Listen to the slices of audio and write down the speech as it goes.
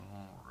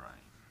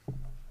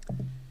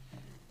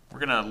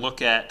We're going to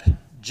look at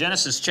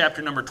Genesis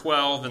chapter number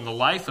 12 and the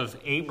life of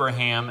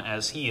Abraham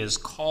as he is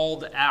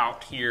called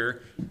out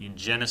here in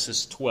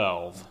Genesis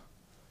 12.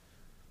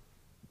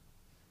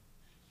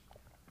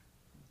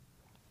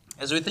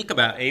 As we think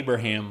about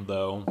Abraham,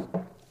 though,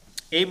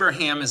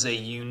 Abraham is a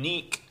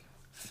unique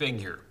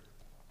figure.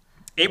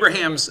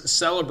 Abraham's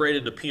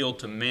celebrated appeal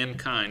to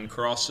mankind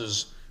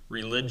crosses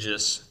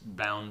religious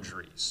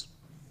boundaries.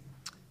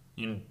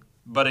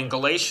 But in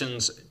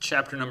Galatians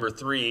chapter number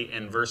 3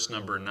 and verse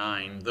number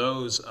 9,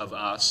 those of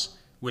us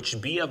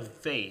which be of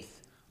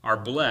faith are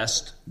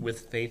blessed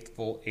with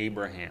faithful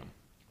Abraham.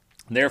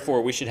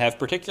 Therefore, we should have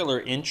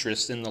particular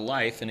interest in the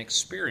life and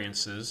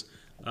experiences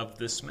of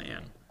this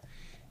man.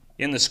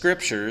 In the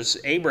Scriptures,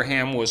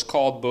 Abraham was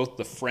called both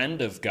the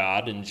friend of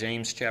God in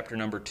James chapter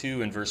number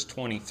 2 and verse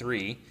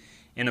 23,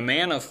 and a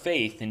man of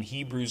faith in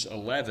Hebrews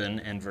 11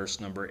 and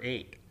verse number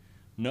 8.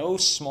 No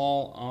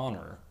small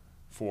honor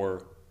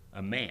for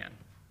a man,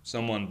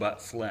 someone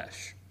but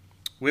flesh.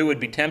 We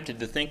would be tempted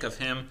to think of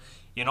him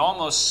in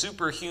almost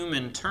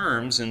superhuman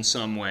terms in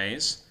some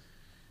ways.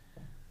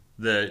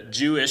 The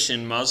Jewish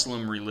and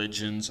Muslim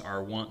religions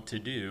are wont to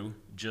do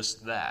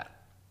just that.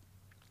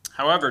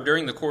 However,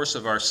 during the course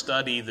of our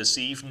study this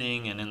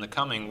evening and in the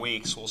coming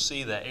weeks, we'll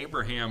see that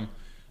Abraham,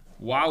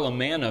 while a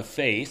man of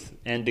faith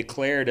and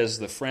declared as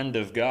the friend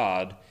of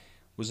God,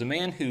 was a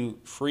man who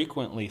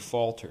frequently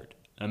faltered,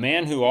 a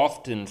man who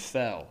often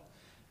fell,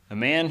 a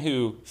man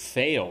who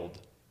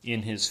failed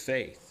in his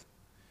faith.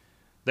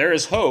 There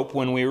is hope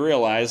when we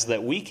realize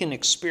that we can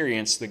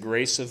experience the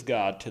grace of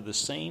God to the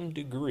same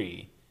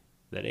degree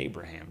that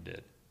Abraham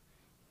did.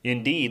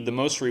 Indeed, the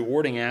most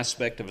rewarding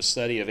aspect of a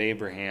study of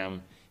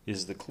Abraham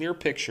is the clear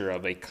picture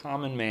of a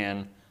common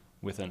man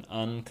with an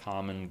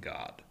uncommon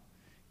God.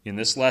 In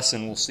this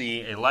lesson, we'll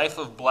see a life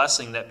of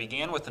blessing that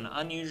began with an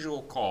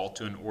unusual call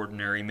to an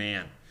ordinary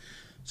man.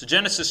 So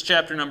Genesis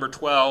chapter number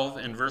 12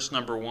 and verse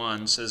number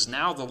 1 says,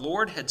 "Now the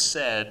Lord had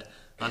said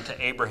unto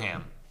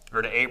Abram,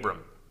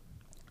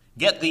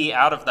 Get thee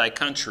out of thy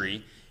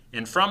country,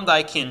 and from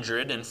thy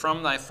kindred, and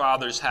from thy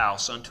father's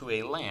house, unto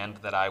a land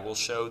that I will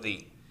show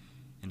thee.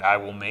 And I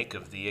will make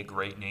of thee a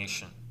great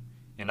nation.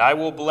 And I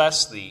will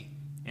bless thee,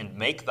 and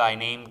make thy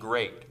name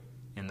great,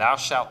 and thou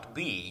shalt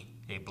be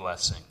a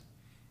blessing.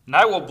 And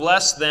I will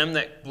bless them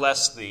that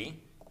bless thee,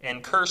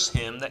 and curse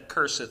him that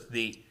curseth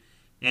thee.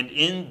 And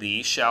in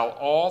thee shall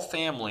all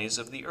families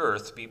of the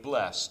earth be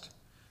blessed.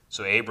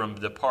 So Abram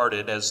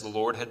departed as the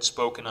Lord had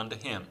spoken unto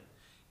him.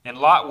 And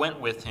Lot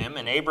went with him,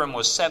 and Abram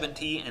was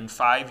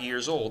 75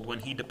 years old when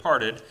he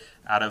departed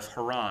out of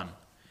Haran.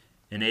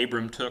 And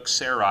Abram took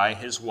Sarai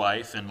his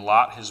wife, and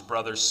Lot his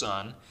brother's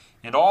son,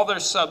 and all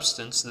their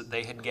substance that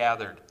they had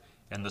gathered,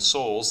 and the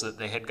souls that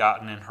they had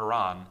gotten in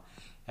Haran.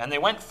 And they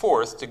went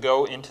forth to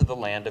go into the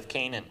land of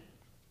Canaan.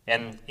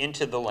 And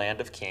into the land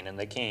of Canaan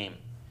they came.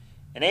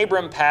 And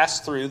Abram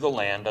passed through the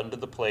land unto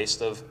the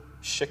place of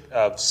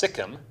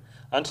Sichem,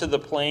 unto the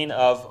plain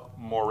of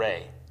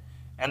Moreh.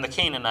 And the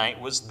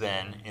Canaanite was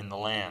then in the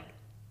land.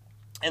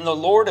 And the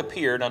Lord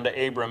appeared unto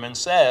Abram and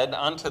said,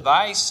 Unto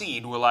thy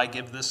seed will I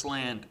give this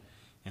land.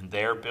 And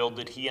there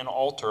builded he an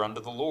altar unto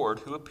the Lord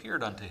who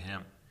appeared unto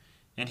him.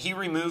 And he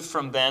removed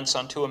from thence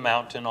unto a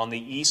mountain on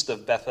the east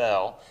of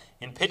Bethel,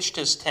 and pitched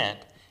his tent,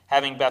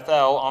 having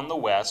Bethel on the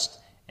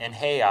west, and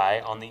Hai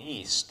on the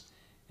east.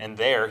 And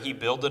there he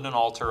builded an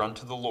altar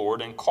unto the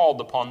Lord, and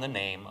called upon the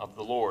name of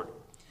the Lord.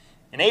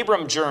 And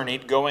Abram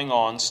journeyed, going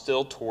on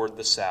still toward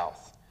the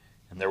south.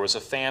 And there was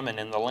a famine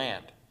in the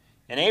land.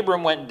 And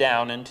Abram went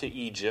down into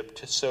Egypt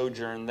to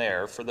sojourn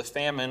there, for the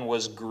famine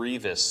was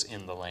grievous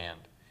in the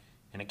land.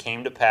 And it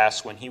came to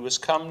pass, when he was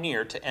come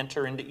near to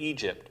enter into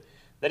Egypt,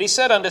 that he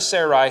said unto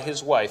Sarai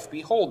his wife,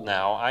 Behold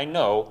now, I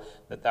know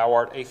that thou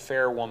art a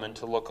fair woman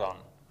to look on.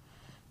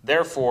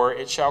 Therefore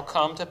it shall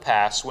come to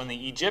pass, when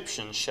the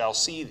Egyptians shall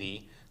see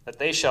thee, that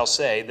they shall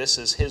say, This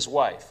is his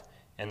wife,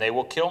 and they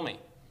will kill me,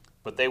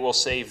 but they will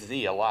save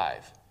thee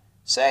alive.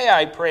 Say,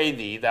 I pray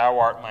thee, thou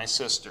art my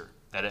sister,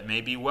 that it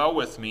may be well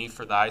with me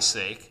for thy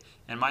sake,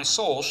 and my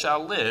soul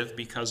shall live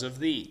because of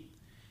thee.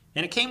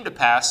 And it came to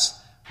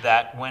pass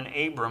that when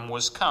Abram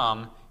was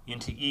come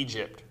into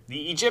Egypt,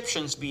 the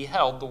Egyptians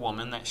beheld the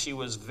woman that she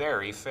was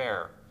very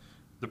fair.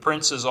 The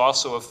princes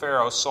also of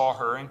Pharaoh saw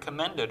her and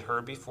commended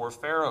her before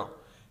Pharaoh.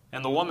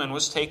 And the woman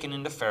was taken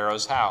into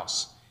Pharaoh's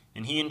house.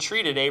 And he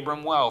entreated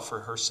Abram well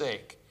for her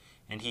sake.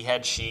 And he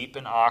had sheep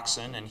and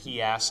oxen and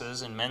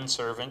he-asses and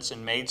men-servants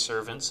and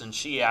maidservants and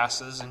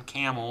she-asses and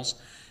camels.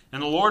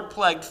 And the Lord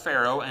plagued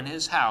Pharaoh and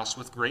his house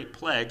with great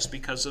plagues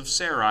because of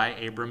Sarai,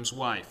 Abram's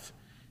wife.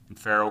 And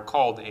Pharaoh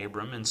called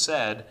Abram and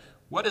said,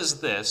 What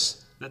is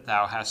this that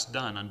thou hast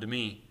done unto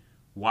me?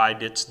 Why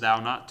didst thou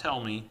not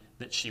tell me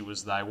that she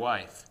was thy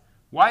wife?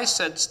 Why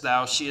saidst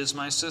thou, She is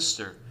my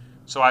sister?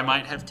 So I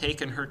might have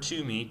taken her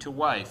to me to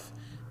wife.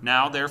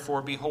 Now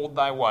therefore behold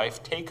thy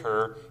wife, take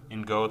her,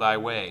 and go thy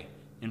way.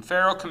 And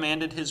Pharaoh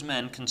commanded his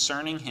men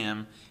concerning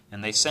him,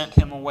 and they sent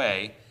him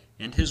away,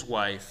 and his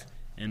wife,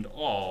 and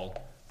all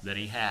that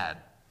he had.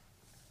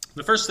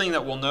 The first thing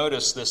that we'll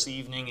notice this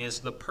evening is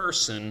the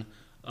person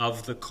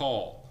of the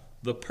call.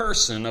 the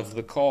person of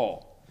the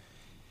call.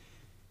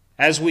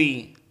 As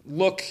we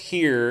look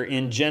here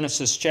in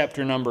Genesis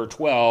chapter number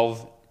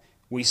 12,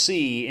 we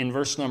see in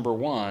verse number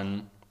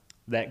 1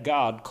 that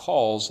God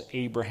calls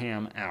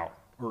Abraham out,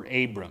 or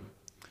Abram.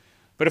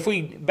 But if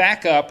we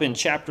back up in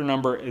chapter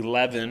number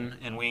 11,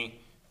 and we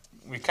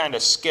kind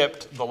of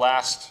skipped the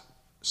last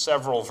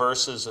several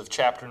verses of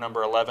chapter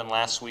number 11.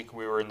 Last week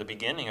we were in the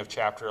beginning of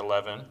chapter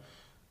 11.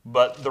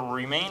 But the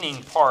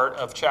remaining part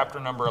of chapter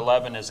number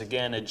 11 is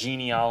again a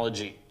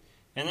genealogy.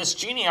 And this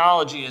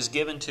genealogy is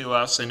given to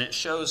us, and it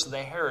shows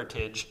the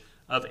heritage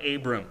of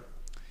Abram.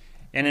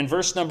 And in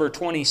verse number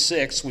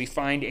 26, we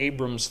find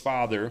Abram's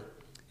father.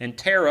 And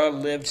Terah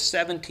lived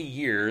 70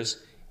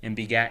 years and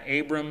begat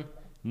Abram,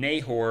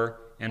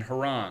 Nahor, and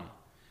Haran.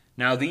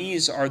 Now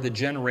these are the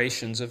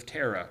generations of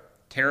Terah.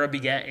 Terah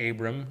begat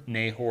Abram,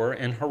 Nahor,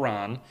 and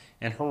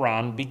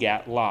Haran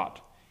begat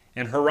Lot.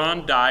 And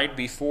Haran died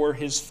before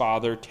his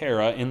father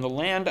Terah in the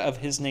land of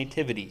his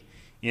nativity,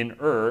 in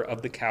Ur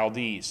of the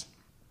Chaldees.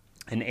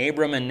 And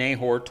Abram and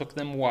Nahor took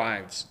them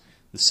wives.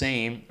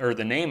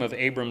 The name of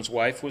Abram's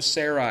wife was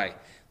Sarai.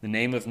 The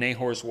name of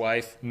Nahor's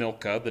wife,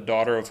 Milcah, the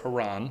daughter of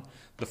Haran,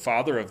 the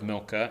father of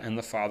Milcah, and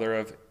the father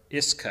of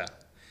Iscah.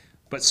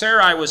 But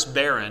Sarai was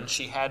barren,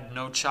 she had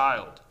no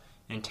child.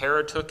 And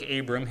Terah took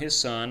Abram his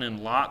son,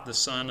 and Lot the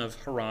son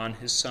of Haran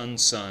his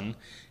son's son,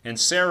 and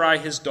Sarai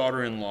his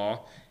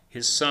daughter-in-law,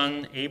 his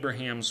son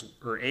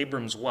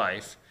Abram's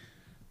wife.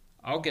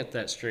 I'll get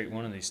that straight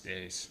one of these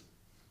days.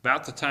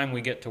 About the time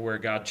we get to where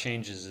God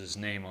changes his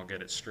name, I'll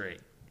get it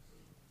straight.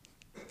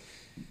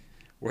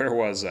 Where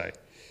was I?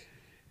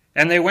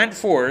 And they went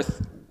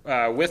forth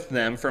with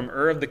them from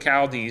Ur of the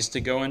Chaldees to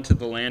go into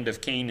the land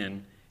of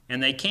Canaan.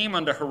 And they came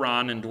unto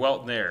Haran and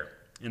dwelt there.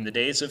 In the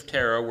days of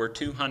Terah were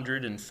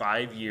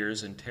 205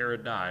 years, and Terah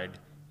died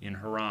in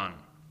Haran.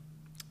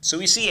 So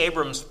we see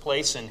Abram's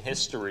place in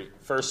history,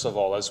 first of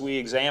all, as we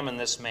examine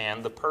this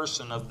man, the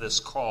person of this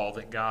call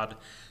that God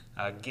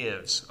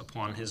gives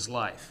upon his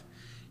life.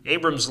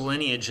 Abram's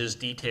lineage is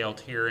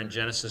detailed here in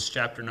Genesis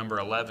chapter number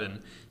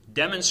 11,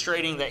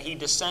 demonstrating that he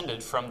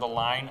descended from the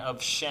line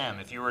of Shem.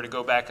 If you were to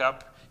go back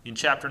up in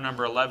chapter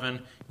number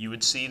 11, you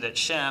would see that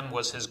Shem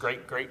was his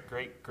great,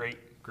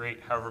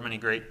 however many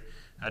great,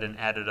 I didn't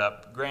add it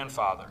up,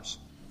 grandfathers.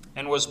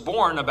 And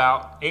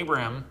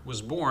Abraham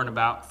was born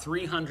about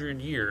 300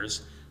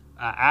 years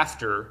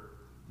after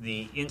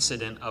the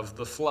incident of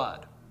the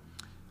flood.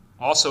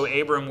 Also,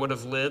 Abram would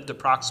have lived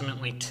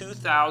approximately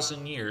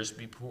 2,000 years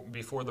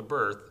before the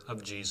birth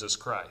of Jesus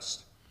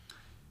Christ.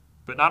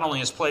 But not only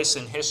his place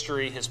in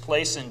history, his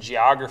place in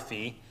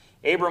geography,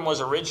 Abram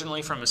was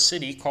originally from a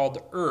city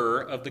called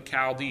Ur of the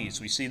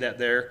Chaldees. We see that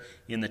there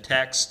in the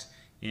text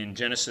in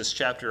Genesis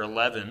chapter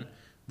 11.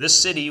 This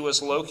city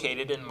was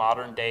located in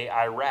modern-day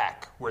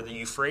Iraq, where the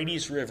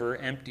Euphrates River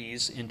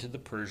empties into the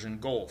Persian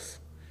Gulf.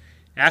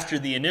 After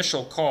the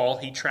initial call,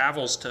 he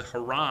travels to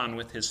Haran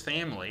with his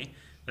family,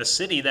 a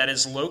city that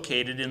is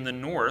located in the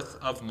north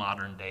of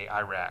modern-day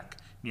Iraq,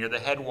 near the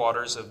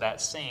headwaters of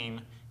that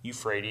same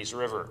Euphrates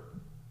River.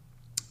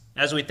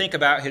 As we think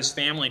about his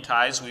family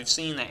ties, we've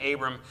seen that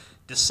Abram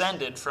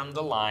descended from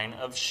the line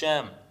of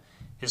Shem.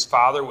 His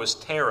father was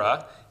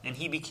Terah, and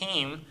he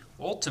became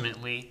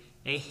ultimately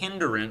a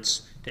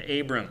hindrance to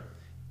Abram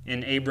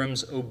in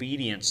Abram's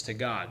obedience to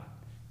God.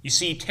 You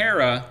see,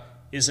 Terah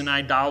is an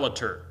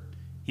idolater.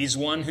 He's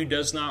one who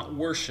does not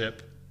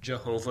worship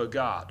Jehovah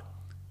God.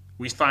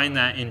 We find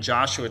that in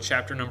Joshua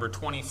chapter number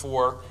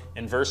 24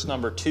 and verse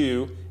number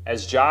 2,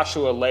 as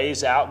Joshua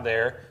lays out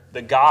there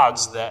the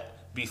gods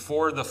that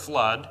before the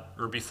flood,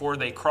 or before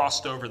they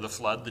crossed over the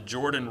flood, the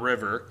Jordan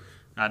River,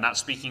 not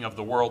speaking of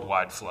the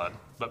worldwide flood,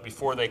 but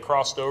before they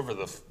crossed over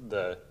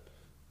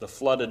the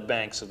flooded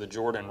banks of the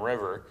Jordan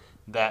River,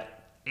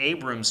 that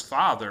Abram's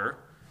father,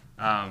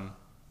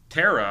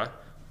 Terah,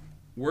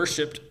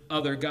 worshipped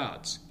other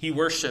gods. He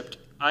worshipped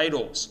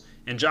idols.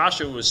 And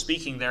Joshua was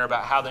speaking there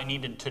about how they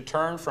needed to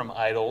turn from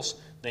idols.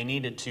 They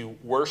needed to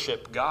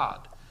worship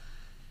God.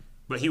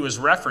 But he was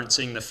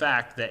referencing the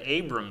fact that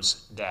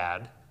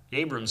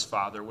Abram's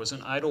father, was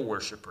an idol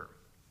worshiper.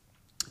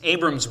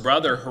 Abram's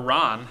brother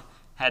Haran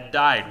had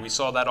died. We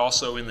saw that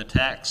also in the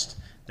text,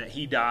 that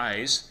he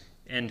dies,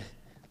 and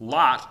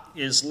Lot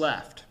is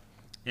left.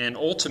 And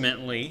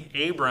ultimately,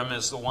 Abram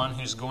is the one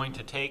who's going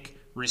to take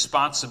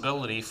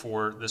responsibility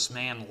for this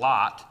man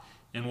Lot,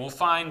 and we'll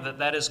find that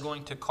that is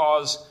going to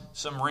cause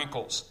some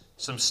wrinkles,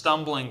 some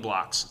stumbling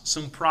blocks,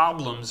 some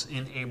problems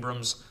in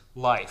Abram's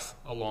life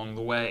along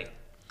the way.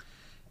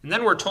 And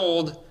then we're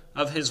told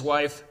of his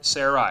wife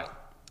Sarai.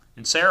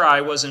 And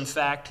Sarai was in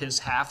fact his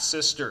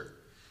half-sister.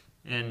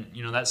 And,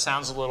 that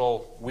sounds a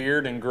little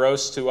weird and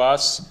gross to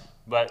us,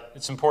 but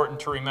it's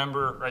important to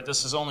remember, right,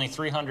 this is only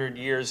 300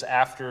 years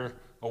after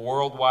a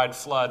worldwide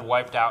flood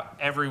wiped out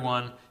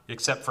everyone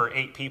except for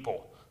 8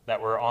 people that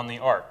were on the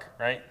ark,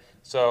 right?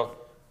 So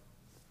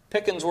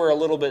pickings were a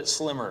little bit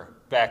slimmer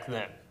back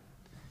then.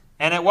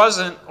 And it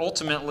wasn't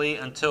ultimately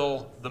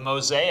until the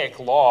Mosaic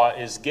law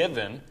is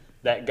given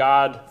that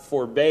God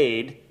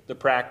forbade the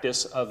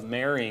practice of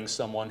marrying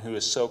someone who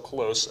is so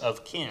close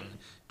of kin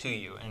to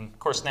you. And of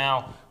course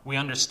now we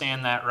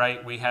understand that,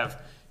 right?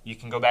 You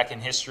can go back in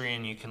history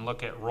and you can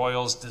look at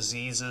royals'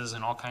 diseases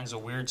and all kinds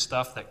of weird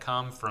stuff that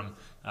come from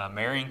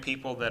marrying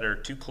people that are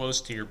too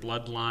close to your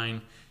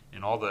bloodline,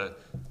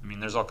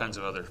 and there's all kinds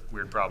of other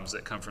weird problems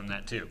that come from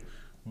that too.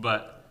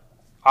 But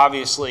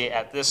obviously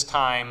at this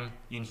time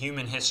in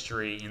human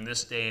history, in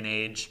this day and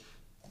age,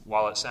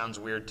 while it sounds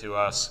weird to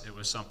us, it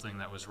was something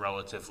that was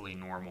relatively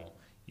normal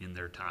in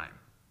their time.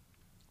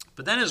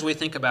 But then as we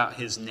think about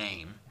his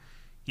name,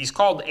 he's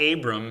called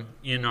Abram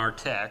in our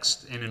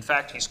text, and in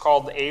fact he's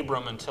called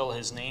Abram until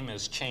his name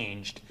is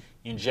changed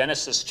in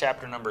Genesis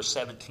chapter number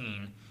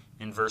 17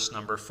 in verse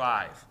number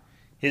 5.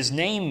 His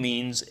name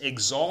means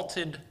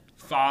exalted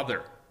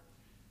father.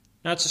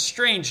 Now it's a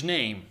strange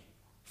name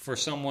for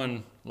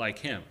someone like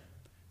him,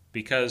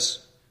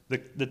 because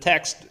the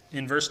text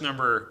in verse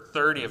number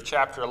 30 of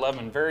chapter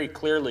 11 very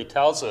clearly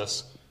tells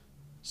us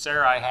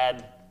Sarai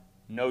had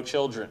no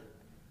children.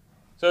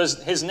 So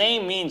his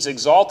name means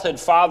exalted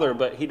father,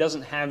 but he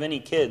doesn't have any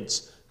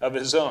kids of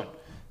his own.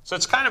 So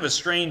it's kind of a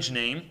strange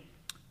name.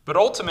 But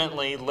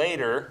ultimately,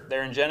 later,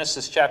 there in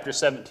Genesis chapter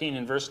 17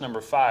 and verse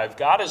number 5,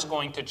 God is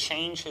going to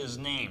change his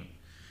name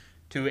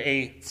to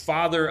a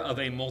father of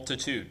a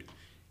multitude.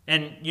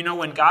 And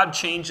when God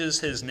changes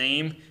his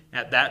name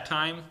at that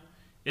time,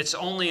 it's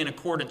only in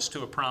accordance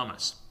to a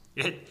promise.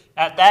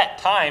 At that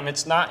time,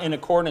 it's not in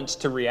accordance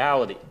to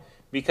reality,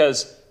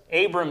 because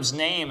Abram's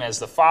name as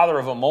the father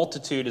of a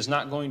multitude is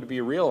not going to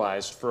be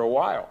realized for a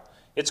while.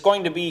 It's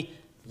going to be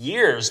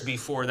years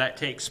before that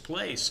takes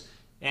place.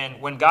 And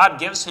when God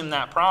gives him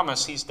that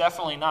promise, he's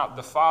definitely not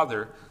the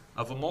father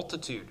of a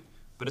multitude.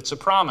 But it's a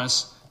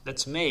promise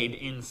that's made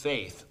in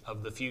faith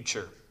of the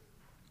future.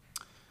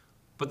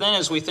 But then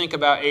as we think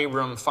about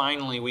Abram,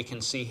 finally we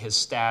can see his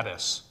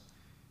status.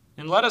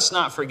 And let us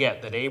not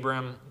forget that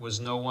Abram was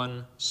no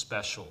one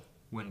special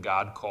when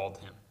God called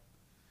him.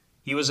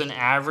 He was an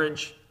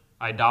average,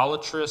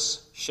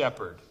 idolatrous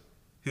shepherd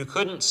who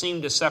couldn't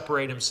seem to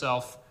separate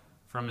himself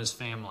from his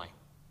family,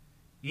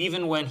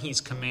 even when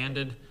he's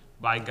commanded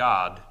by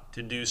God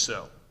to do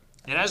so.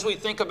 And as we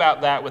think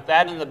about that, with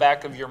that in the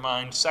back of your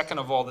mind, second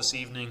of all this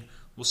evening,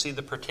 we'll see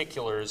the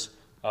particulars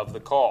of the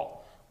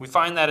call. We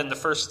find that in the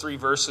first 3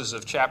 verses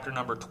of chapter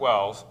number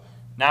 12.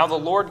 Now the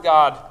Lord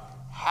God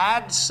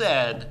had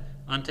said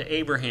unto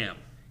Abraham,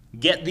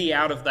 Get thee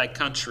out of thy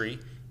country,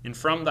 and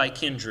from thy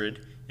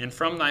kindred, and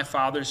from thy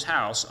father's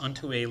house,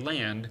 unto a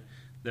land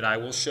that I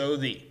will show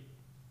thee.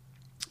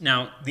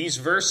 Now, these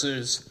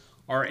verses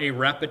are a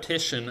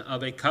repetition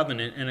of a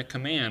covenant and a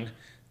command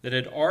that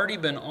had already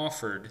been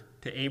offered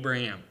to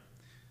Abraham.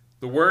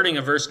 The wording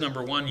of verse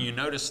number 1 you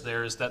notice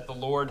there is that the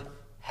Lord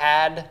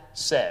had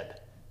said,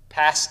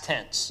 past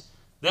tense.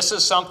 This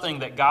is something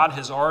that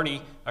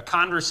a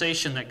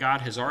conversation that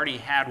God has already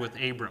had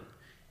with Abram.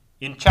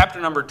 In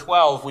chapter number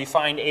 12, we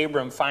find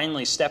Abram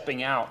finally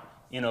stepping out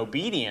in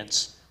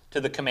obedience to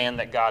the command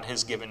that God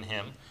has given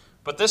him.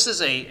 But this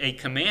is a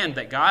command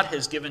that God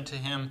has given to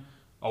him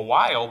a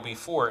while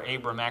before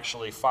Abram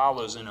actually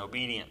follows in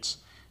obedience.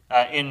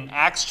 In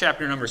Acts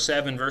chapter number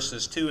 7,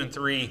 verses 2 and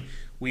 3,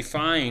 we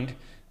find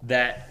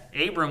that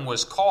Abram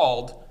was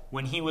called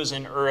when he was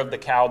in Ur of the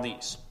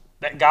Chaldees.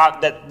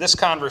 That this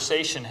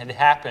conversation had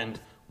happened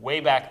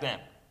way back then,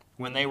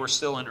 when they were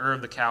still in Ur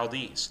of the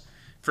Chaldees.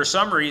 For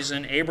some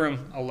reason,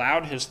 Abram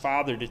allowed his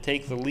father to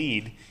take the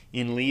lead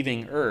in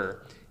leaving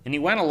Ur, and he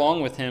went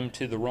along with him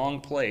to the wrong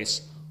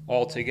place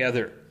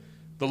altogether.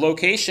 The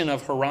location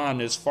of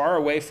Haran is far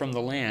away from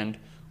the land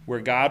where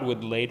God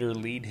would later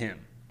lead him.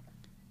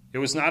 It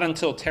was not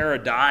until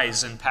Terah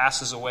dies and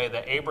passes away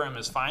that Abram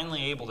is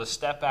finally able to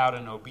step out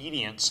in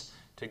obedience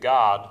to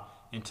God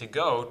and to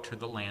go to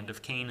the land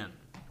of Canaan.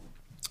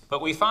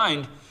 But we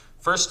find,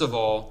 first of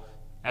all,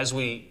 as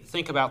we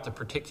think about the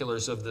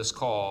particulars of this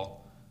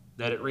call,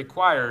 that it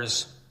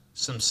requires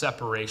some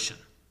separation.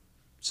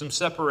 Some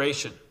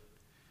separation.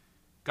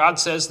 God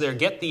says there,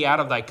 Get thee out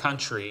of thy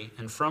country,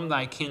 and from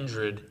thy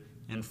kindred,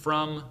 and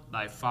from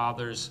thy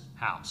father's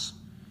house.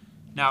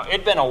 Now,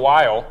 it'd been a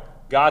while.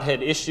 God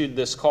had issued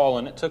this call,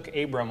 and it took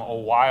Abram a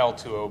while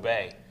to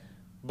obey.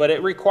 But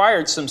it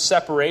required some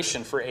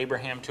separation for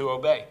Abraham to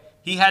obey.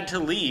 He had to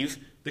leave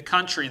the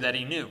country that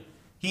he knew.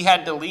 He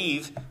had to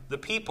leave the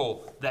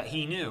people that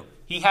he knew.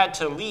 He had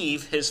to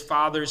leave his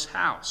father's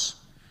house.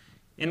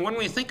 And when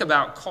we think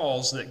about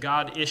calls that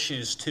God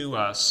issues to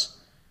us,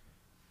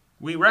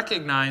 we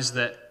recognize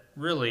that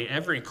really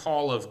every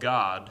call of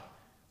God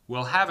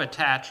will have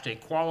attached a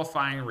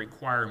qualifying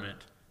requirement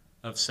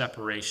of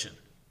separation.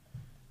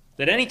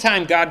 That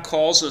anytime God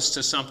calls us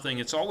to something,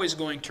 it's always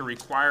going to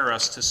require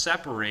us to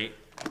separate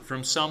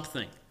from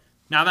something.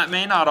 Now, that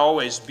may not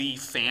always be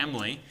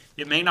family.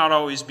 It may not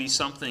always be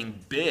something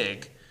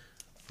big.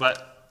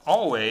 But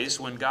always,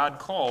 when God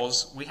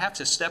calls, we have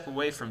to step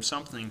away from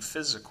something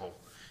physical.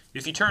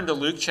 If you turn to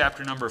Luke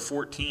chapter number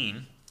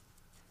 14,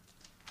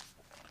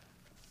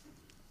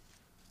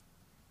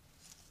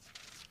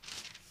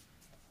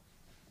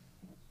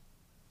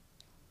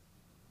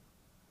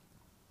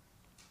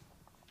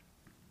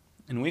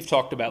 and we've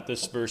talked about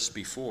this verse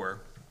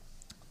before,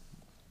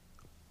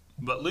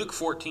 But Luke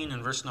 14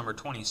 and verse number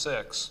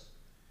 26,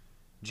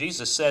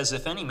 Jesus says,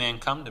 "If any man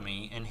come to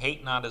me and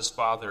hate not his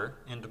father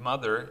and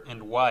mother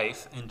and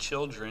wife and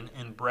children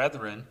and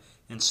brethren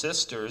and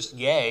sisters,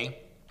 yea,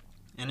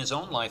 and his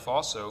own life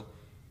also,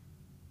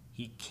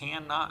 he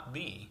cannot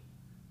be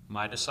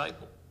my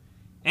disciple."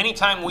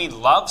 Anytime we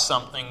love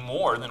something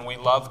more than we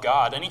love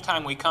God,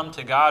 anytime we come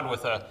to God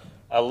with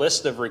a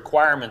list of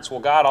requirements, well,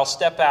 God, I'll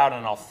step out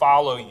and I'll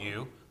follow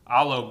you,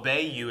 I'll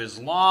obey you as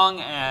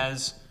long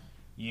as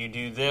you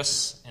do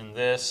this and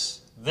this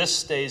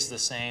stays the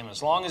same,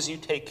 as long as you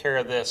take care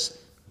of this,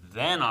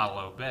 then I'll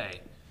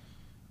obey.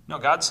 No,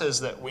 God says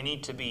that we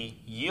need to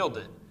be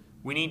yielded.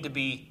 We need to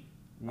be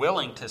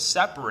willing to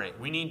separate.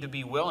 We need to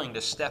be willing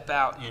to step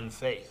out in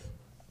faith.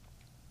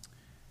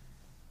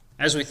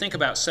 As we think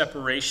about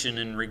separation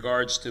in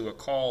regards to a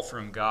call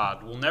from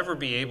God, we'll never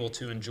be able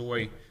to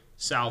enjoy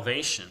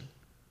salvation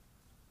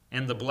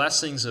and the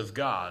blessings of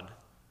God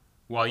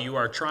while you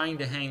are trying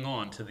to hang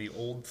on to the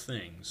old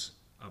things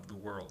of the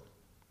world.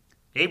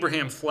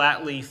 Abraham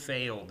flatly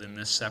failed in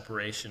this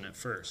separation at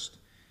first.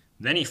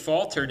 Then he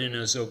faltered in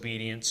his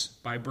obedience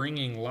by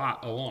bringing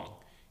Lot along.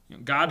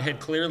 God had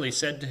clearly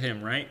said to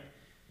him, right?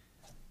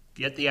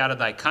 "Get thee out of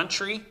thy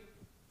country,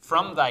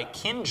 from thy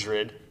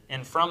kindred,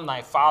 and from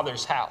thy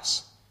father's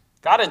house."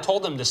 God had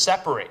told him to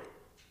separate.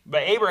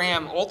 But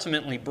Abraham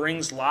ultimately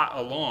brings Lot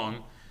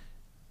along,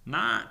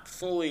 not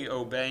fully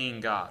obeying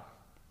God.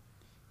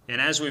 And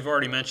as we've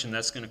already mentioned,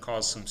 that's going to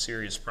cause some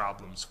serious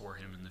problems for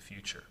him in the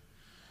future.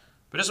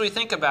 But as we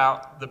think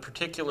about the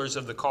particulars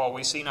of the call,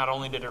 we see not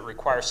only did it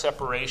require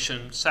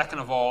separation, second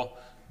of all,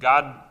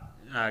 God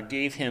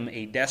gave him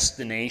a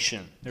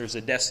destination. There's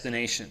a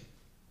destination.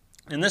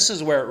 And this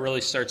is where it really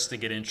starts to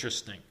get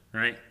interesting,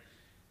 right?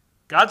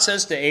 God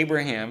says to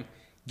Abraham,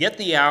 "Get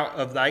thee out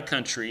of thy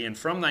country and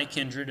from thy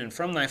kindred and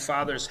from thy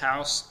father's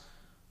house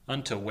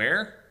unto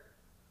where?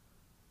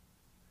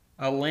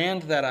 A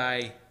land that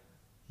I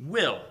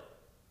will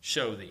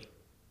show thee."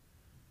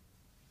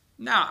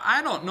 Now,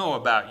 I don't know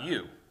about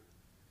you,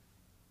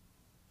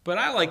 but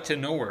I like to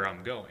know where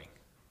I'm going.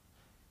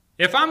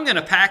 If I'm going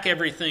to pack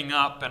everything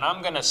up and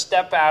I'm going to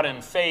step out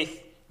in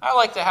faith, I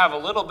like to have a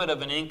little bit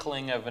of an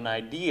inkling of an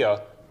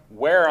idea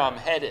where I'm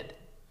headed,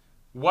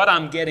 what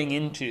I'm getting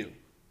into.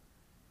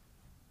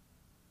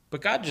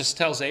 But God just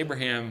tells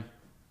Abraham,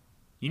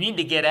 you need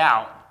to get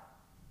out,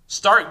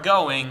 start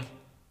going,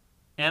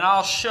 and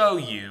I'll show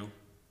you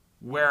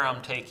where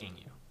I'm taking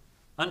you,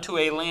 unto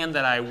a land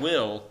that I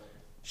will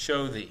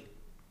show thee.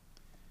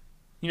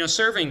 You know,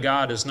 serving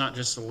God is not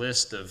just a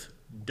list of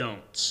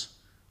don'ts.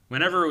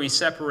 Whenever we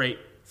separate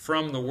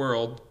from the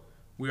world,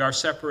 we are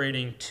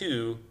separating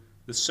to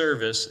the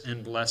service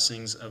and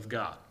blessings of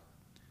God.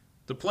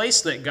 The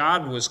place that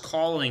God was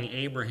calling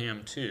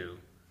Abraham to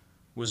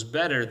was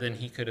better than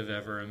he could have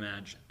ever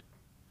imagined.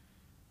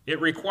 It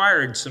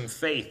required some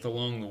faith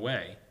along the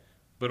way,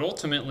 but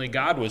ultimately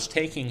God was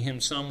taking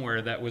him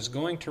somewhere that was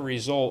going to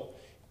result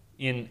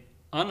in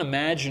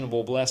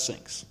unimaginable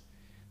blessings.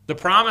 The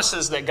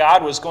promises that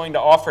God was going to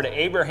offer to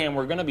Abraham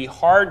were going to be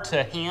hard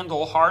to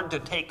handle, hard to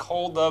take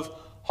hold of,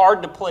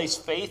 hard to place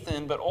faith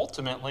in, but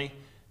ultimately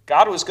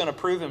God was going to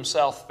prove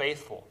himself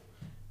faithful.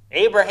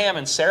 Abraham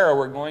and Sarah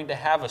were going to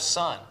have a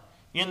son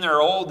in their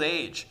old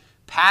age,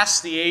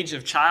 past the age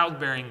of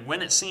childbearing,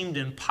 when it seemed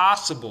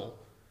impossible.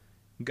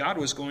 God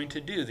was going to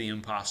do the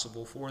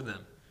impossible for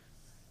them.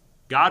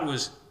 God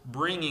was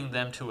bringing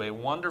them to a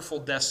wonderful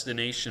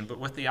destination, but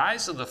with the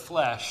eyes of the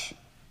flesh,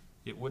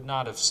 it would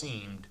not have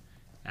seemed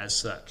as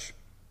such.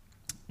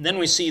 Then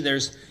we see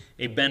there's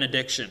a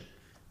benediction.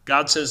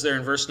 God says there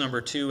in verse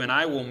number 2, "And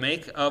I will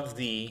make of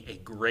thee a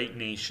great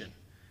nation.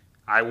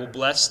 I will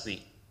bless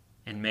thee,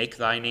 and make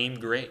thy name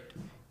great,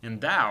 and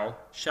thou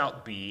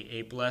shalt be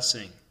a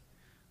blessing."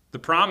 The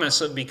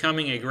promise of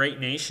becoming a great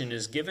nation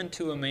is given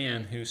to a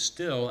man who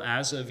still,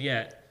 as of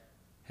yet,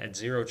 had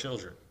 0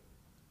 children.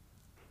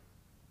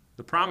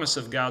 The promise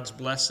of God's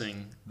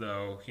blessing,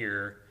 though,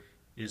 here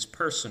is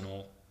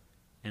personal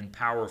and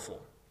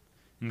powerful.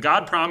 And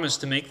God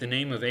promised to make the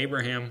name of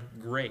Abraham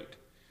great.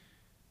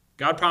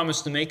 God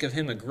promised to make of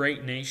him a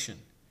great nation.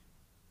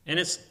 And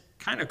it's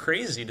kind of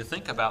crazy to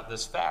think about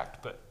this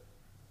fact, but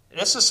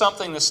this is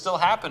something that's still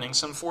happening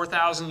some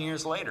 4,000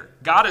 years later.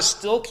 God is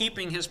still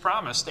keeping his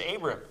promise to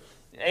Abraham.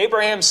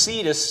 Abraham's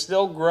seed is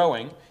still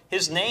growing.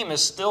 His name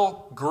is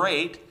still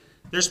great.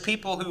 There's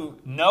people who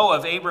know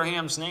of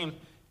Abraham's name.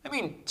 I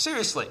mean,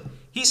 seriously,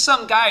 he's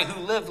some guy who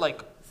lived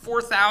like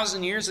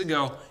 4,000 years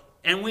ago,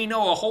 and we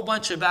know a whole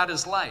bunch about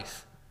his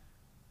life.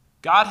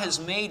 God has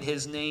made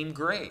his name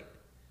great.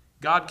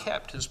 God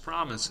kept his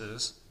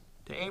promises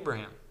to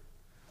Abraham.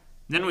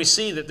 Then we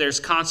see that there's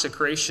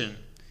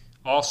consecration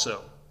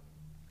also.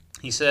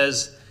 He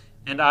says,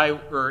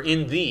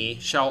 in thee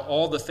shall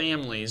all the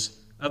families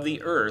of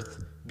the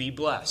earth be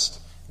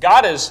blessed.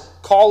 God is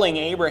calling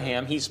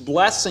Abraham, he's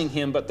blessing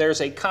him, but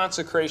there's a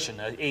consecration,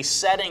 a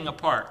setting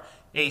apart,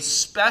 a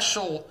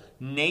special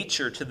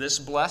nature to this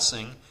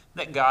blessing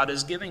that God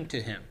is giving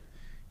to him.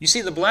 You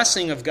see, the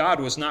blessing of God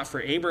was not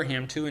for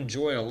Abraham to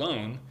enjoy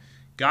alone.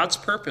 God's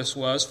purpose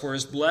was for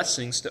his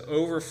blessings to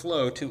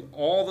overflow to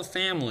all the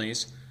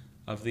families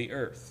of the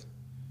earth.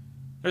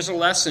 There's a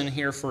lesson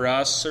here for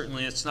us.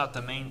 Certainly it's not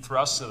the main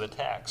thrust of the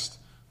text,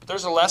 but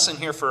there's a lesson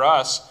here for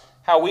us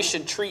how we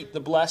should treat the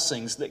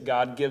blessings that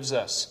God gives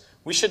us.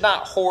 We should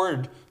not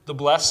hoard the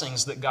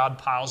blessings that God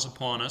piles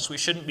upon us. We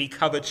shouldn't be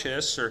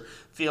covetous or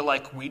feel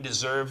like we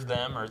deserve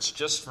them or it's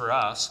just for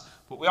us,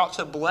 but we ought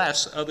to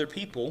bless other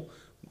people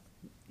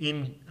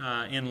in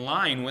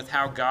line with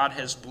how God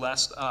has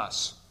blessed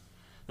us.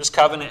 This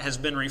covenant has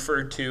been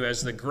referred to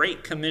as the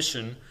Great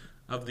Commission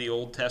of the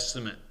Old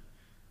Testament,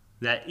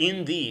 that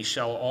in thee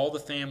shall all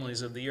the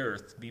families of the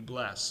earth be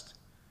blessed.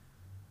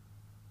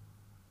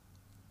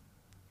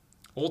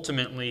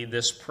 Ultimately,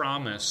 this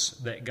promise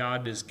that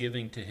God is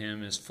giving to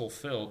him is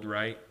fulfilled,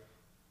 right,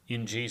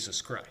 in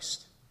Jesus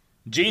Christ.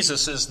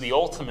 Jesus is the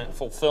ultimate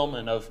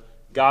fulfillment of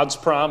God's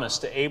promise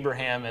to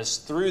Abraham, as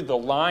through the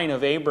line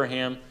of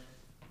Abraham,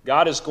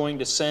 God is going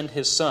to send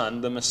his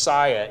Son, the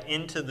Messiah,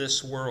 into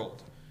this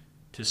world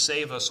to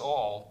save us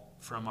all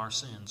from our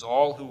sins,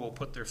 all who will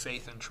put their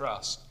faith and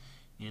trust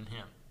in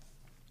him.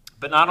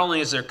 But not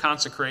only is there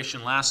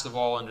consecration, last of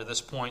all, under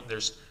this point,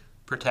 there's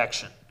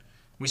protection.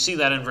 We see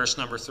that in verse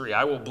number 3.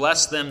 I will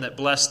bless them that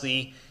bless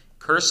thee,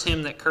 curse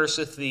him that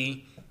curseth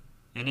thee,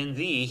 and in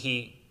thee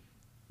he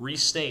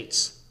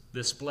restates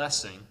this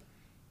blessing.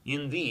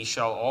 In thee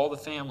shall all the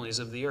families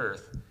of the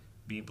earth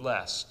be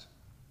blessed.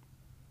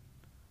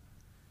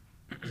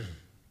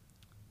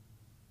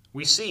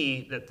 We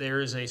see that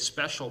there is a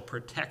special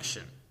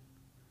protection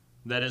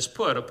that is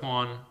put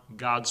upon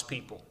God's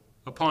people,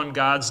 upon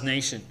God's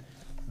nation,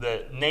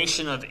 the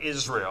nation of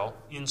Israel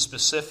in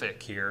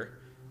specific here.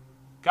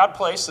 God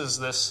places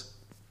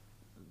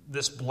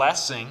this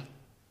blessing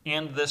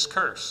and this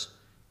curse.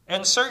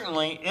 And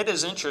certainly it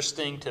is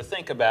interesting to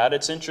think about.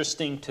 It's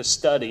interesting to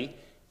study.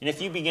 And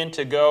if you begin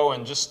to go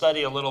and just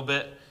study a little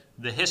bit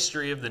the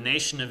history of the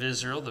nation of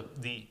Israel,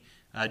 the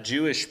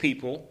Jewish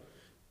people,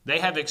 they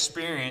have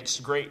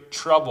experienced great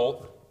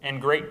trouble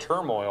and great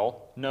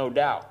turmoil, no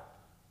doubt.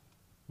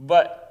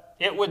 But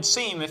it would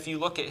seem, if you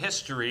look at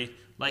history,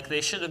 like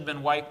they should have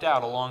been wiped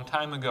out a long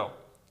time ago.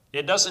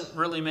 It doesn't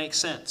really make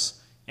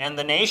sense. And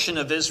the nation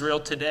of Israel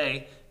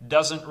today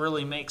doesn't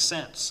really make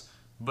sense.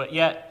 But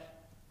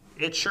yet,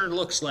 it sure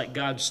looks like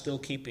God's still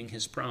keeping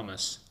his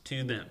promise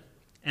to them.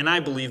 And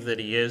I believe that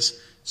he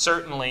is.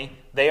 Certainly,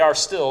 they are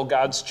still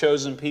God's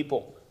chosen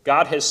people.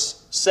 God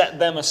has set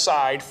them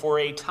aside for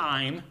a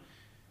time,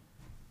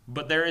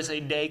 but there is a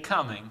day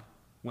coming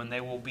when they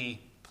will be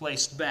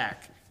placed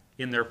back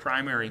in their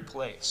primary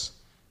place.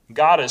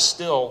 God is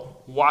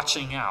still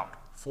watching out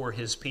for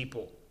his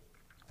people.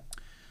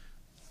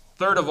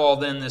 Third of all,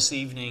 then, this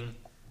evening,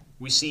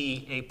 we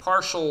see a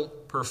partial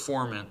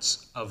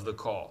performance of the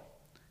call.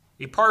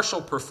 A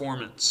partial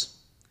performance.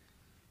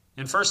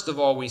 And first of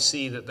all, we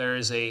see that there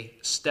is a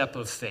step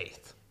of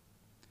faith.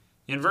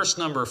 In verse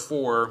number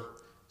 4,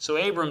 so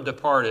Abram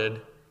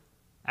departed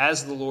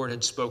as the Lord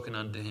had spoken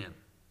unto him.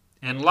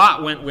 And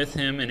Lot went with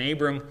him, and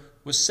Abram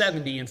was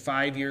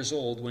 75 years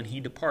old when he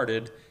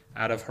departed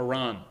out of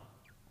Haran.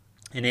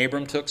 And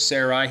Abram took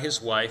Sarai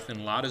his wife,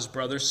 and Lot his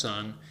brother's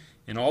son,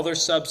 and all their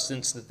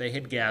substance that they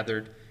had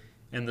gathered,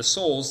 and the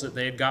souls that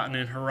they had gotten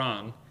in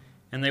Haran,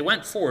 and they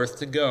went forth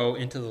to go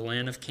into the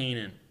land of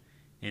Canaan.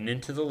 And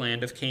into the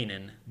land of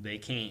Canaan they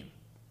came.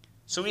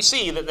 So we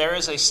see that there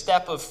is a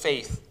step of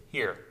faith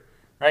here.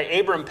 Right?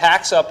 Abram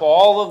packs up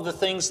all of the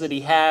things that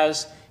he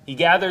has. He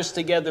gathers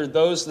together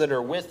those that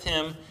are with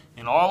him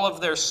and all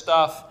of their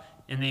stuff,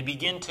 and they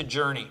begin to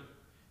journey.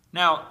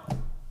 Now,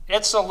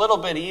 it's a little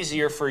bit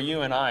easier for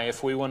you and I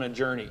if we want to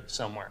journey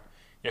somewhere.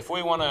 If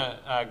we want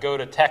to go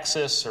to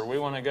Texas or we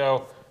want to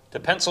go to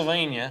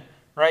Pennsylvania,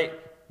 right?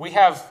 We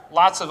have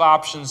lots of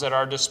options at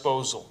our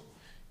disposal.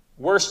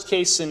 Worst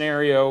case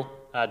scenario,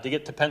 to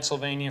get to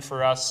Pennsylvania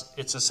for us,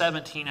 it's a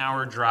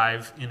 17-hour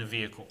drive in a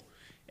vehicle.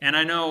 And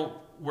I know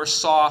we're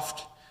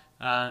soft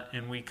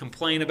and we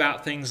complain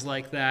about things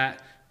like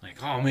that.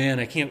 Like, oh man,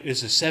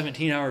 it's a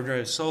 17-hour drive,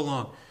 it's so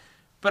long.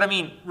 But I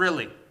mean,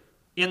 really,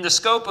 in the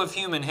scope of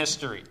human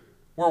history,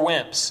 we're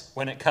wimps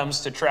when it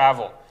comes to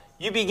travel.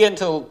 You begin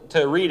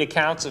to read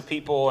accounts of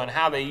people and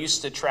how they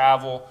used to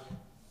travel.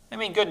 I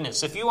mean,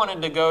 goodness, if you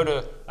wanted to go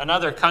to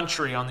another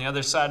country on the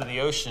other side of the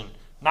ocean,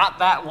 not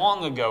that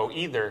long ago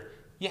either,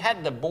 you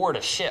had to board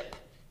a ship.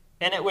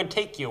 And it would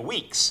take you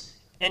weeks.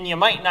 And you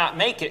might not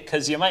make it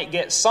because you might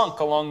get sunk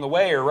along the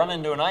way or run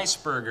into an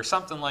iceberg or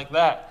something like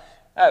that.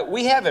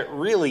 We have it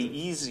really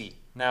easy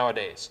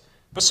nowadays.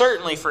 But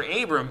certainly for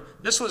Abram,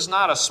 this was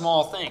not a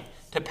small thing.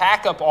 To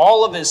pack up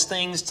all of his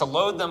things, to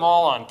load them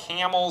all on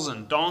camels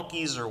and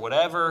donkeys or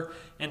whatever,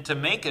 and to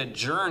make a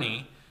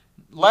journey,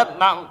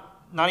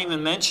 not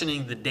even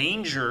mentioning the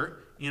danger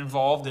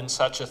involved in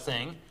such a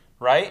thing,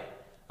 right?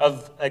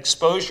 Of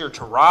exposure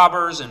to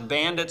robbers and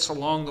bandits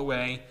along the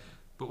way.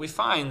 But we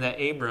find that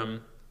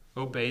Abram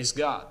obeys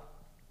God.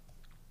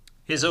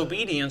 His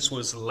obedience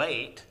was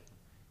late.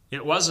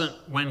 It wasn't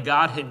when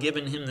God had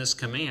given him this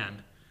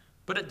command,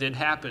 but it did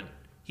happen.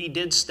 He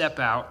did step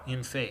out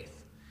in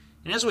faith.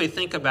 And as we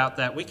think about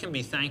that, we can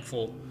be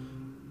thankful.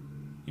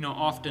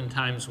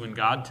 Oftentimes when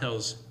God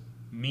tells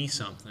me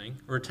something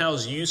or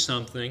tells you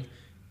something,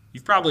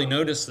 you've probably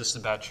noticed this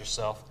about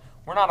yourself.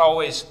 We're not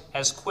always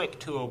as quick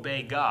to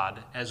obey God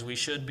as we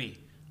should be.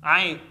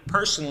 I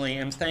personally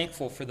am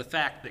thankful for the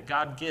fact that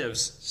God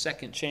gives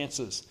second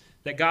chances.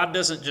 That God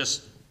doesn't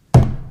just,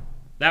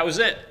 that was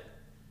it.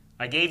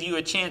 I gave you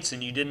a chance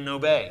and you didn't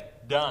obey.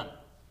 Done.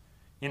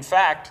 In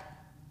fact,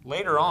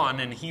 later on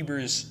in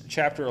Hebrews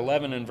chapter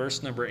 11 and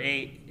verse number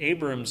 8,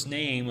 Abram's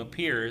name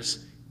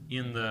appears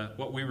in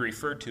what we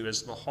refer to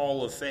as the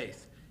Hall of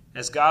Faith,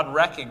 as God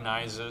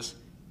recognizes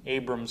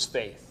Abram's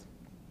faith.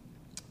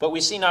 But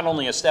we see not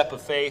only a step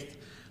of faith,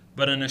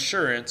 but an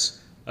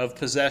assurance of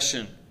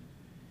possession.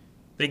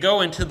 They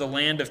go into the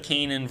land of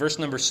Canaan, verse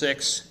number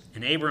 6,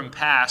 and Abram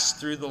passed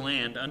through the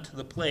land unto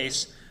the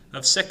place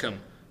of Sichem,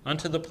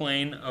 unto the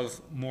plain of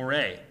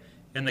Moreh,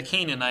 and the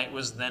Canaanite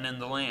was then in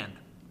the land.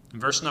 In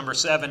verse number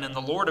 7, and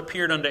the Lord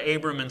appeared unto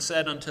Abram and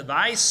said, unto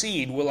thy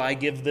seed will I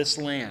give this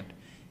land.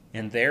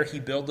 And there he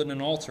builded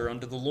an altar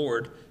unto the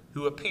Lord,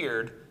 who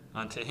appeared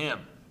unto him.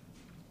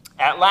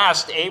 At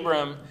last,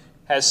 Abram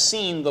has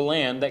seen the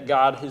land that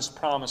God is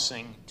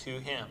promising to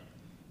him.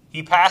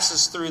 He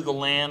passes through the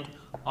land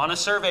on a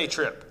survey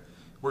trip.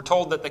 We're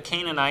told that the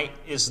Canaanite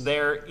is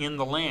there in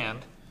the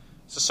land.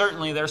 So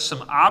certainly there's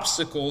some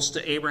obstacles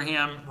to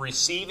Abraham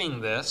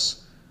receiving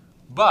this,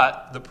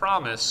 but the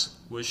promise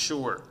was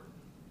sure.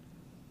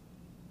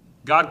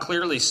 God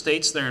clearly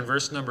states there in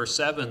verse number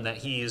 7 that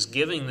he is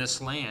giving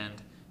this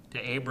land to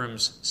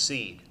Abram's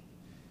seed.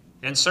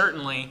 And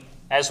certainly,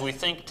 as we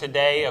think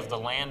today of the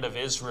land of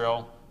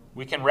Israel,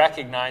 we can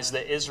recognize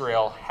that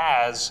Israel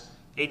has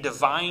a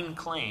divine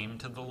claim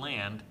to the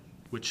land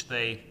which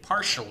they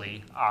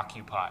partially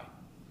occupy.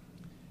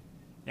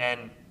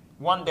 And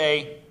one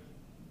day,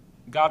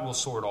 God will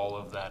sort all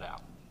of that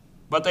out.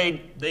 But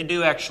they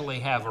do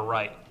actually have a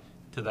right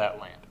to that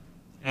land.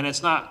 And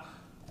it's not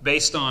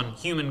based on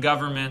human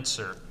governments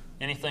or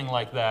anything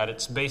like that.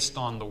 It's based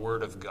on the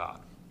Word of God.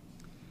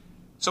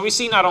 So we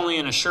see not only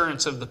an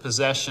assurance of the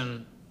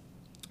possession,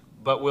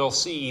 but we'll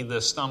see the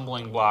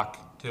stumbling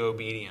block to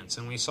obedience.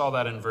 And we saw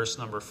that in verse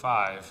number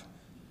 5,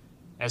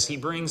 as he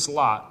brings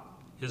Lot,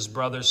 his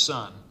brother's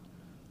son,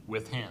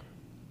 with him.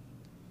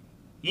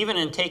 Even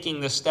in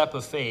taking this step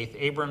of faith,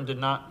 Abram did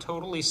not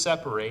totally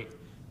separate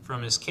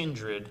from his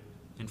kindred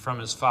and from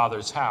his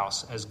father's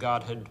house, as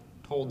God had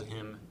told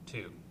him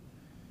to.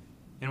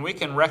 And we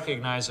can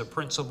recognize a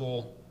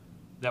principle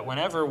that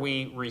whenever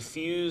we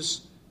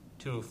refuse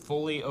to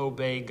fully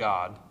obey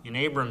God, in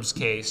Abram's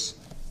case,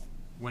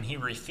 when he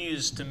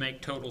refused to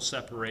make total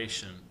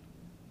separation,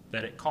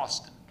 that it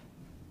cost him.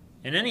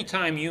 And any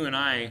time you and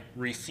I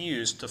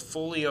refuse to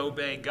fully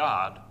obey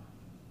God,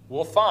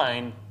 we'll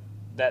find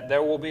that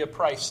there will be a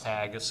price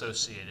tag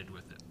associated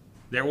with it.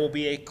 There will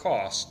be a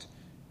cost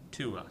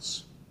to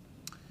us.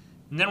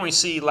 And then we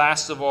see,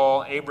 last of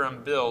all,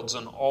 Abram builds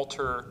an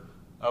altar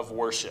of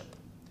worship.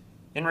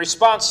 In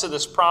response to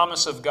this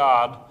promise of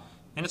God,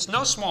 and it's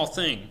no small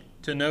thing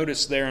to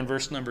notice there in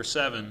verse number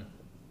 7,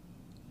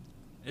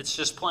 it's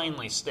just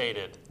plainly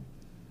stated,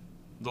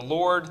 the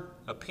Lord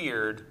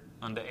appeared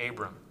unto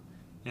Abram.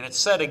 And it's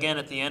said again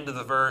at the end of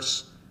the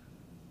verse,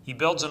 he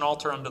builds an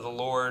altar unto the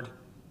Lord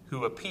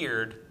who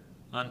appeared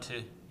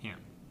unto him.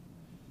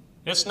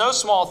 It's no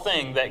small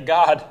thing that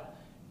God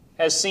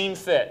has seen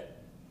fit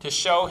to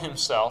show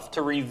himself,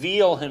 to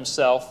reveal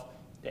himself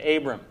to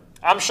Abram.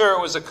 I'm sure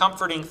it was a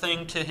comforting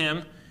thing to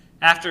him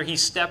after he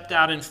stepped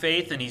out in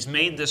faith and he's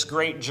made this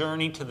great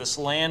journey to this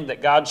land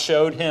that God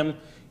showed him,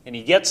 and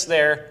he gets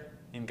there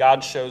and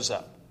God shows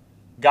up.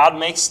 God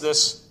makes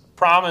this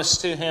promise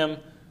to him,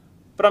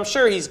 but I'm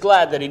sure he's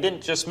glad that he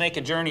didn't just make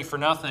a journey for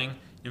nothing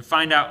and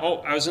find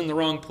out, I was in the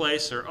wrong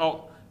place,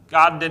 or,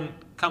 God didn't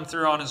come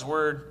through on his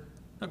word.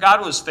 No,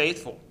 God was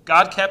faithful.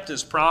 God kept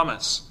his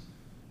promise.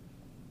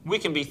 We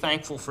can be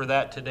thankful for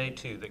that today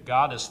too, that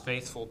God is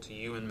faithful to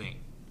you and me.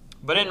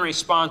 But in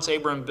response,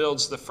 Abram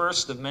builds the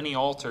first of many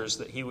altars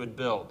that he would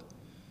build.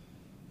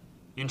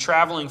 In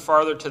traveling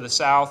farther to the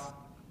south,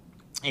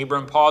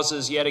 Abram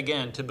pauses yet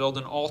again to build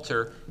an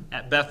altar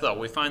at Bethel.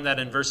 We find that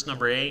in verse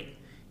number 8.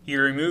 He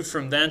removed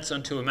from thence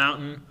unto a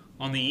mountain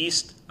on the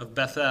east of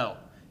Bethel,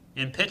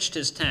 and pitched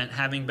his tent,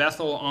 having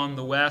Bethel on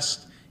the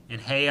west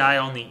and Hai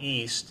on the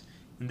east.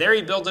 And there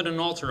he builded an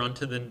altar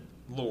unto the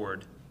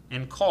Lord,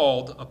 and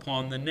called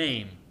upon the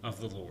name of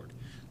the Lord.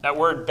 That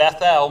word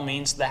Bethel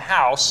means the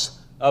house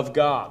of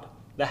God.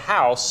 The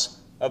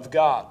house of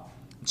God.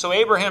 So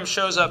Abraham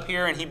shows up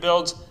here and he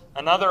builds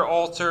another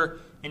altar,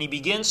 and he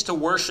begins to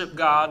worship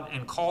God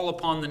and call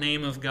upon the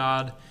name of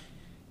God.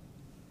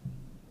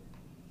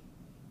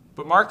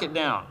 But mark it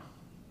down.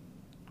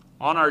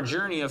 On our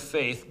journey of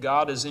faith,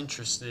 God is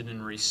interested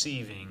in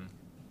receiving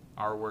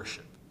our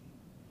worship.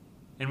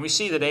 And we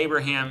see that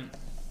Abraham,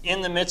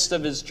 in the midst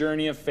of his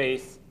journey of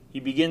faith, he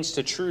begins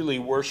to truly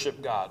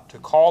worship God, to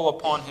call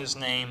upon his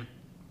name.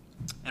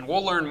 And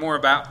we'll learn more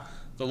about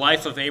the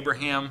life of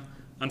Abraham.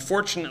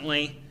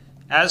 Unfortunately,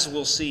 as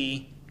we'll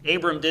see,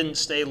 Abram didn't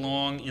stay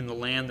long in the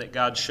land that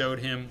God showed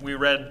him. We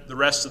read the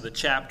rest of the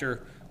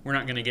chapter. We're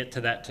not going to get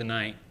to that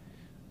tonight.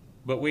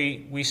 But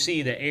we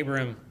see that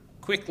Abram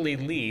quickly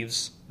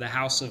leaves the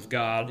house of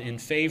God in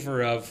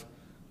favor of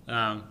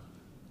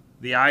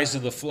the eyes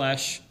of the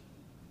flesh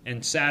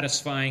and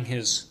satisfying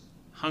his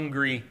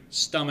hungry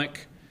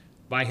stomach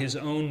by his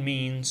own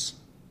means.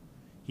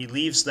 He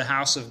leaves the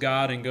house of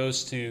God and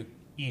goes to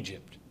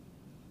Egypt,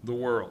 the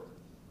world.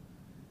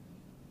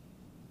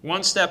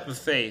 One step of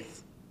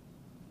faith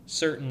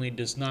certainly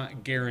does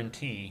not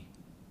guarantee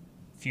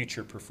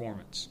future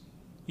performance.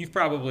 You've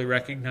probably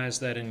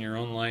recognized that in your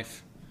own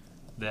life,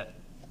 that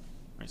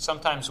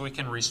sometimes we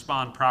can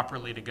respond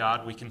properly to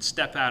God, we can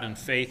step out in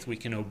faith, we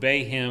can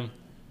obey Him,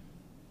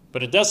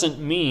 but it doesn't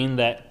mean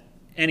that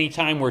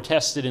anytime we're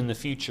tested in the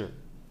future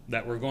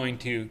that we're going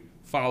to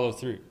follow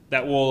through,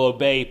 that we'll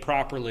obey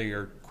properly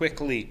or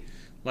quickly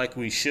like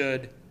we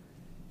should,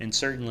 and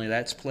certainly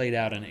that's played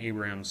out in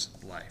Abraham's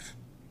life.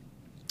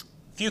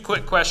 A few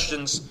quick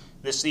questions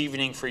this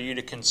evening for you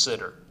to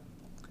consider.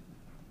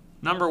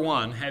 Number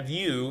one, have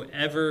you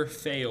ever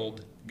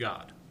failed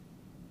God?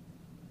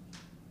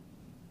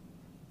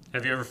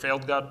 Have you ever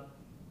failed God?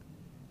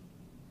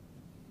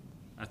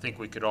 I think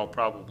we could all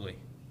probably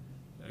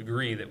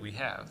agree that we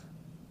have.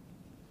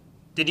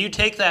 Did you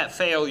take that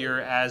failure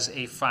as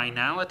a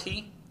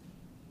finality,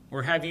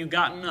 or have you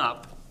gotten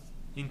up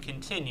and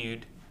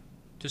continued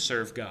to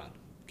serve God,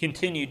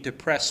 continued to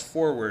press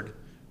forward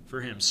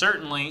for Him?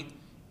 Certainly,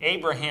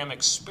 Abraham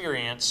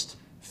experienced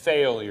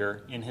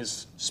failure in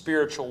his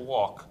spiritual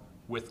walk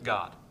with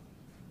God.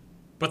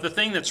 But the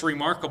thing that's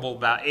remarkable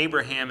about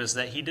Abraham is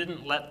that he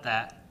didn't let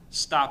that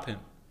stop him.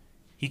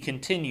 He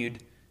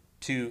continued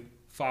to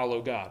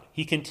follow God.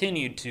 He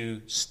continued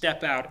to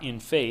step out in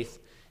faith,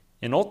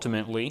 and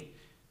ultimately,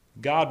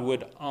 God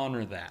would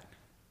honor that.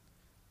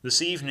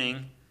 This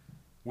evening,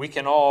 we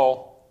can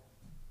all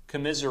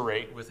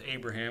commiserate with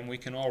Abraham. We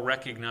can all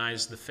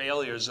recognize the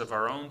failures of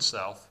our own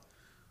self,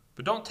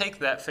 but don't take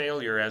that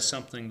failure as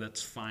something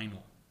that's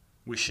final.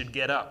 We should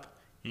get up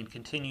and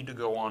continue to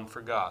go on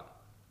for God.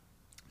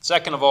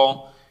 Second of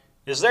all,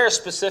 is there a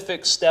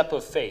specific step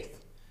of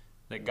faith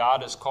that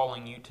God is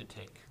calling you to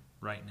take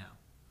right now?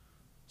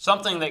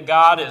 Something that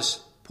God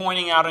is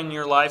pointing out in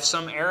your life,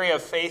 some area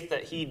of faith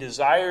that He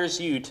desires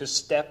you to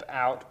step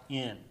out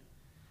in.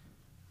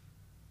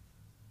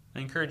 I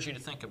encourage you to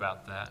think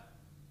about that.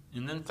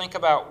 And then think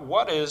about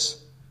what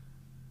is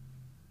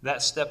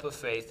that step of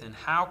faith and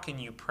how can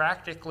you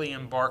practically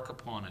embark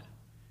upon it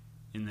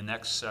in the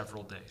next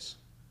several days.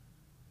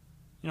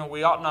 You know,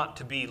 we ought not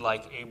to be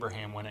like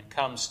Abraham when it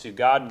comes to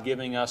God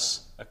giving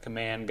us a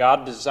command,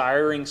 God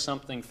desiring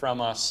something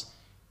from us,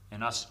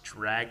 and us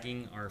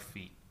dragging our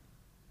feet.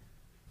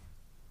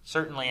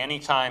 Certainly, any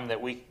time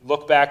that we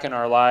look back in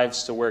our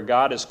lives to where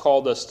God has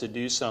called us to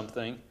do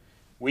something,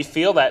 we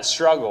feel that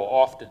struggle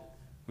often.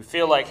 We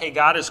feel like, hey,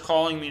 God is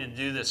calling me to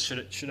do this.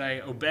 Should I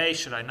obey?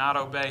 Should I not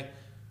obey?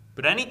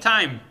 But any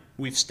time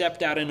we've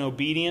stepped out in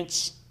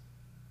obedience,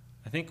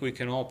 I think we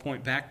can all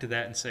point back to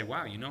that and say,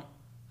 wow, you know,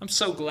 I'm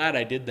so glad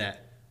I did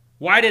that.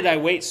 Why did I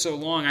wait so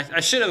long? I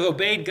should have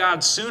obeyed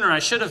God sooner. I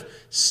should have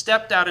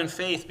stepped out in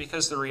faith,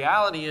 because the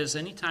reality is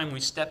anytime we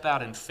step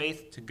out in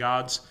faith to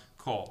God's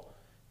call,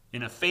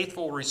 in a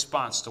faithful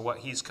response to what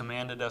He's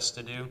commanded us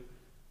to do,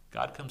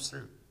 God comes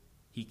through.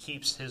 He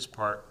keeps His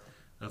part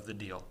of the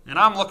deal. And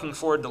I'm looking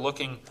forward to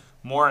looking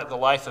more at the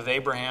life of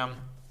Abraham.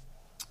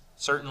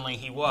 Certainly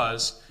he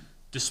was,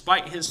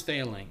 despite his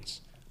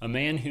failings, a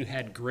man who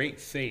had great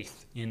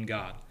faith in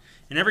God.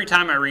 And every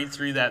time I read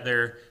through that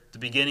there, at the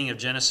beginning of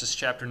Genesis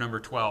chapter number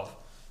 12,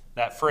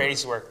 that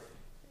phrase where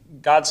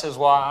God says,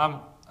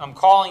 well, I'm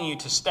calling you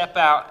to step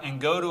out and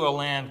go to a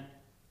land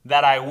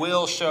that I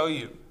will show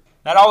you.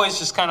 That always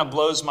just kind of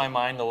blows my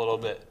mind a little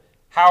bit.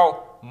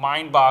 How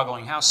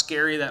mind-boggling, how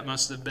scary that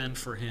must have been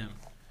for him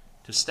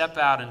to step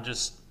out and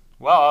just,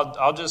 well,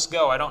 I'll just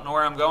go. I don't know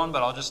where I'm going,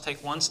 but I'll just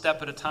take one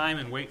step at a time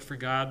and wait for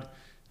God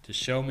to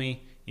show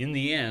me in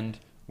the end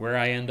where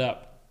I end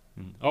up.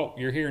 And, oh,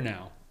 you're here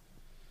now.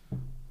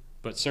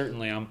 But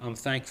certainly I'm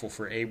thankful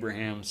for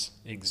Abraham's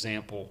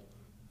example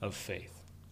of faith.